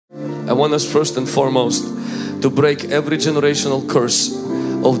I want us first and foremost to break every generational curse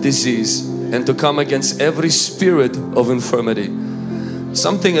of disease and to come against every spirit of infirmity.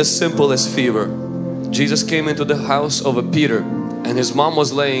 Something as simple as fever. Jesus came into the house of a Peter and his mom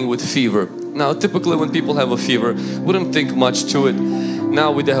was laying with fever. Now typically when people have a fever, we don't think much to it.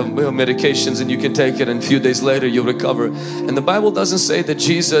 Now we have medications and you can take it and a few days later you recover. And the Bible doesn't say that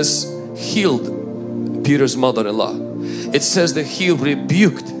Jesus healed Peter's mother-in-law. It says that He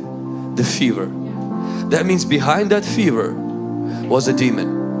rebuked the fever. That means behind that fever was a demon.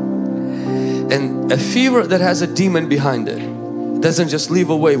 And a fever that has a demon behind it doesn't just leave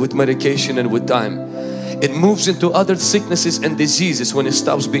away with medication and with time. It moves into other sicknesses and diseases when it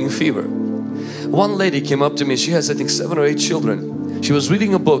stops being fever. One lady came up to me, she has I think 7 or 8 children. She was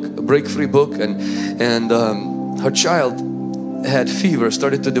reading a book, a break-free book, and her child had fever,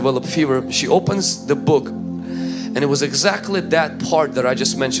 started to develop fever. She opens the book and it was exactly that part that I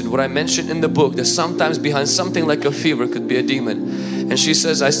just mentioned, what I mentioned in the book, that sometimes behind something like a fever could be a demon. And she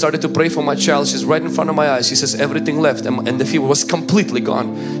says, I started to pray for my child. She's right in front of my eyes. She says, everything left and the fever was completely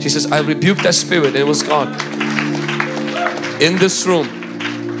gone. She says, I rebuked that spirit and it was gone. In this room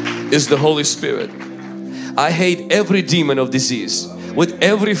is the Holy Spirit. I hate every demon of disease with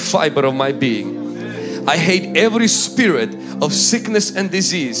every fiber of my being. I hate every spirit of sickness and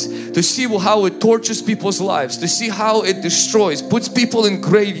disease, to see how it tortures people's lives, to see how it destroys, puts people in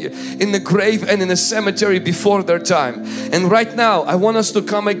the grave and in a cemetery before their time. And right now I want us to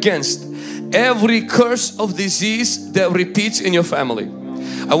come against every curse of disease that repeats in your family.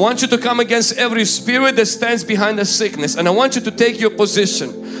 I want you to come against every spirit that stands behind a sickness, and I want you to take your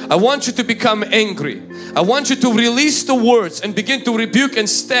position. I want you to become angry. I want you to release the words and begin to rebuke and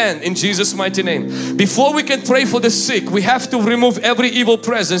stand in Jesus' mighty name. Before we can pray for the sick, we have to remove every evil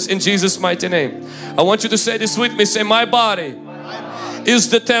presence in Jesus' mighty name. I want you to say this with me. Say, my body is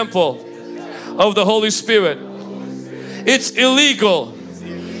the temple of the Holy Spirit. It's illegal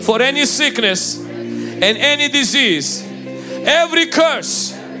for any sickness and any disease, every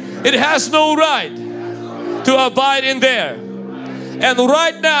curse, it has no right to abide in there. And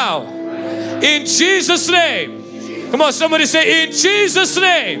right now, in Jesus' name, come on, somebody say, in Jesus'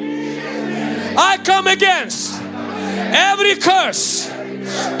 name, I come against every curse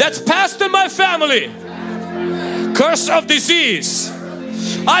that's passed in my family, curse of disease.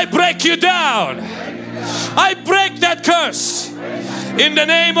 I break you down. I break that curse in the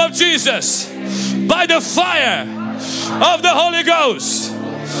name of Jesus by the fire of the Holy Ghost.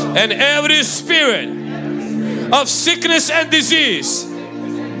 And every spirit of sickness and disease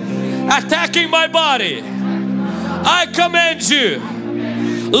attacking my body, I command you,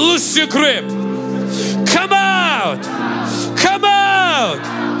 loose your grip. Come out! Come out!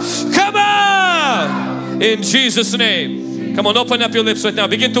 Come out! In Jesus' name. Come on, open up your lips right now.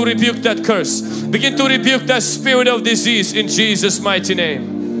 Begin to rebuke that curse. Begin to rebuke that spirit of disease in Jesus' mighty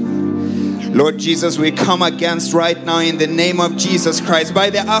name. Lord Jesus, we come against right now in the name of Jesus Christ, by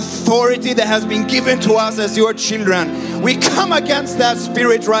the authority that has been given to us as your children. We come against that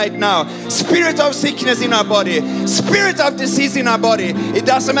spirit right now. Spirit of sickness in our body, spirit of disease in our body. It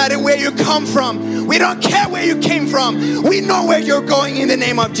doesn't matter where you come from. We don't care where you came from. We know where you're going in the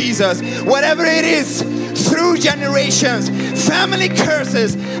name of Jesus. Whatever it is, through generations, family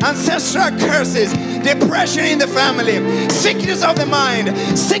curses, ancestral curses, depression in the family, sickness of the mind,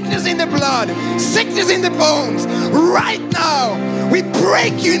 sickness in the blood, sickness in the bones. Right now, we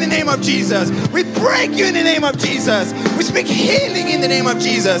break you in the name of Jesus. We break you in the name of Jesus. We speak healing in the name of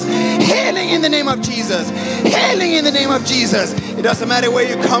Jesus. Healing in the name of Jesus. Healing in the name of Jesus. It doesn't matter where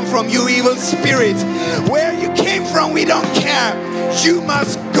you come from, you evil spirit. Where you came from, we don't care. You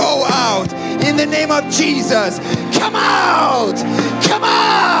must go out in the name of Jesus. Come out! Come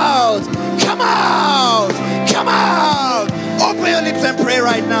out! Come out! Come out! Open your lips and pray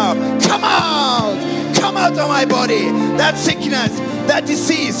right now. Come out! Come out of my body. That sickness, that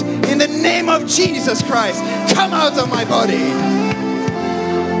disease, in the name of Jesus Christ, come out of my body.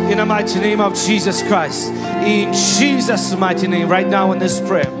 In the mighty name of Jesus Christ, in Jesus' mighty name, right now in this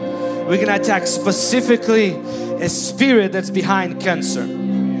prayer, we're going to attack specifically a spirit that's behind cancer.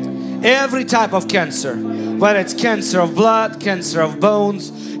 Every type of cancer, whether it's cancer of blood, cancer of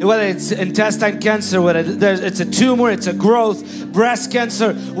bones, whether it's intestine cancer, whether it's a tumor, it's a growth, breast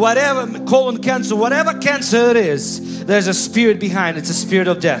cancer, whatever, colon cancer, whatever cancer it is, there's a spirit behind. It's a spirit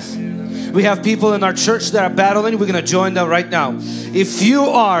of death. We have people in our church that are battling. We're going to join them right now. If you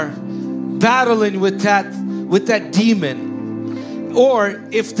are battling with that demon, or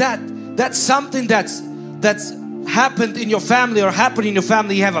if that's something that's happened in your family or happened in your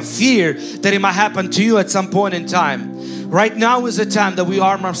family, you have a fear that it might happen to you at some point in time, Right now is the time that we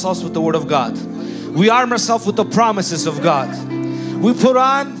arm ourselves with the Word of God. We arm ourselves with the promises of God. We put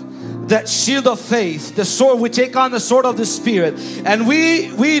on that shield of faith, the sword. We take on the sword of the Spirit, and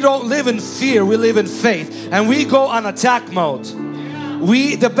we don't live in fear, we live in faith, and we go on attack mode.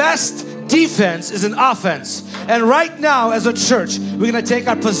 The best defense is an offense. And right now as a church, we're going to take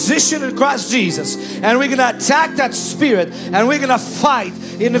our position in Christ Jesus, and we're going to attack that spirit, and we're going to fight.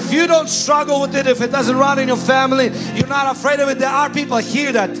 And if you don't struggle with it, if it doesn't run in your family, you're not afraid of it, there are people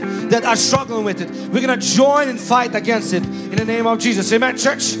here that are struggling with it. We're going to join and fight against it in the name of Jesus. Amen,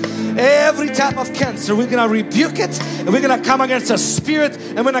 church? Every type of cancer, we're going to rebuke it, and we're going to come against the spirit,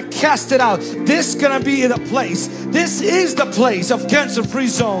 and we're going to cast it out. This is going to be the place. This is the place of cancer-free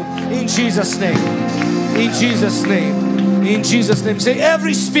zone in Jesus' name. In Jesus' name. In Jesus' name. Say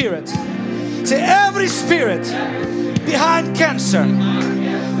every spirit. Say every spirit behind cancer,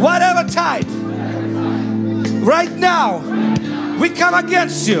 whatever type, right now we come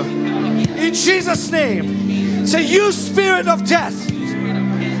against you in Jesus' name. Say, you spirit of death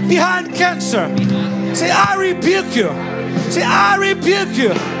behind cancer, say, I rebuke you. Say, I rebuke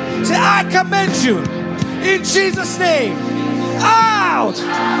you. Say, I command you in Jesus' name. Out,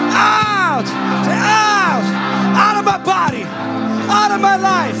 out, say, out of my body, out of my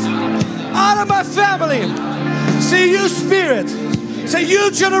life, out of my family. Say, you spirit, say, you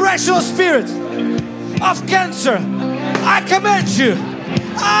generational spirit of cancer, I command you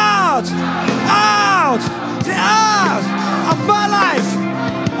out, out, say, out of my life,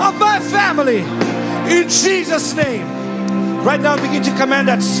 of my family, in Jesus' name. Right now begin to command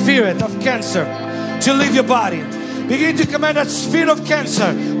that spirit of cancer to leave your body. Begin to command that spirit of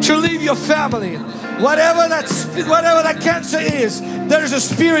cancer to leave your family. Whatever that cancer is, there's a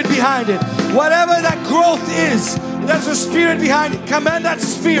spirit behind it. Whatever that growth is, there's a spirit behind it. Command that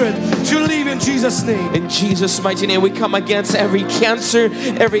spirit to leave in Jesus' name. In Jesus' mighty name, we come against every cancer,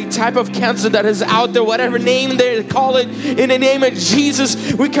 every type of cancer that is out there, whatever name they call it. In the name of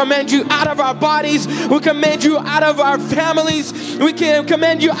Jesus, we command you out of our bodies. We command you out of our families. We can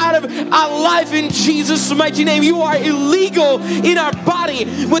command you out of our life in Jesus' mighty name. You are illegal in our body.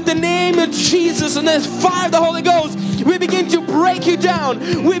 With the name of Jesus and this fire of the Holy Ghost, we begin to break you down.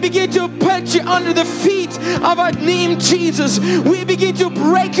 We begin to put you under the feet of our name Jesus. We begin to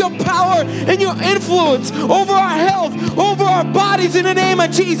break your power and your influence over our health, over our bodies in the name of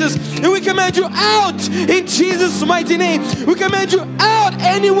Jesus. And we command you out in Jesus' mighty name. We command you out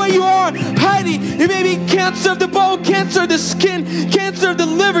anywhere you are hiding. It may be cancer of the bone, cancer of the skin, cancer of the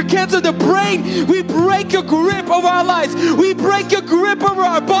liver, cancer of the brain. We break your grip over our lives. We break your grip over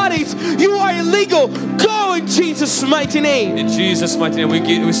our bodies. You are illegal. Go in Jesus' mighty name. In Jesus' mighty name,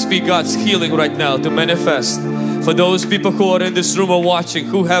 we speak God's healing right now to manifest. For those people who are in this room or watching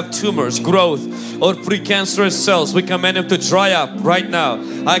who have tumors, growth or precancerous cells, we command them to dry up right now.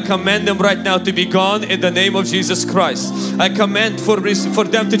 I command them right now to be gone in the name of Jesus Christ. I command for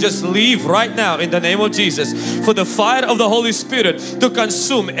them to just leave right now in the name of Jesus. For the fire of the Holy Spirit to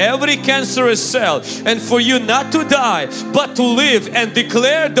consume every cancerous cell, and for you not to die but to live and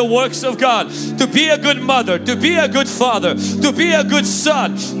declare the works of God. To be a good mother, to be a good father, to be a good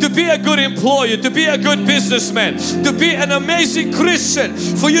son, to be a good employer, to be a good businessman, to be an amazing Christian,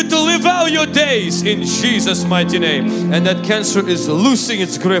 for you to live out your days in Jesus' mighty name. And that cancer is losing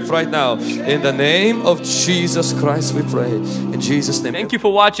its grip right now. In the name of Jesus Christ we pray. In Jesus' name. Thank you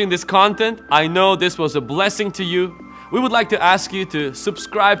for watching this content. I know this was a blessing to you. We would like to ask you to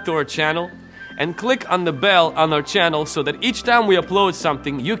subscribe to our channel and click on the bell on our channel so that each time we upload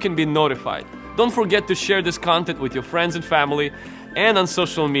something, you can be notified. Don't forget to share this content with your friends and family and on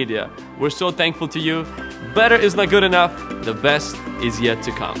social media. We're so thankful to you. Better is not good enough. The best is yet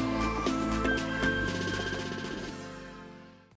to come.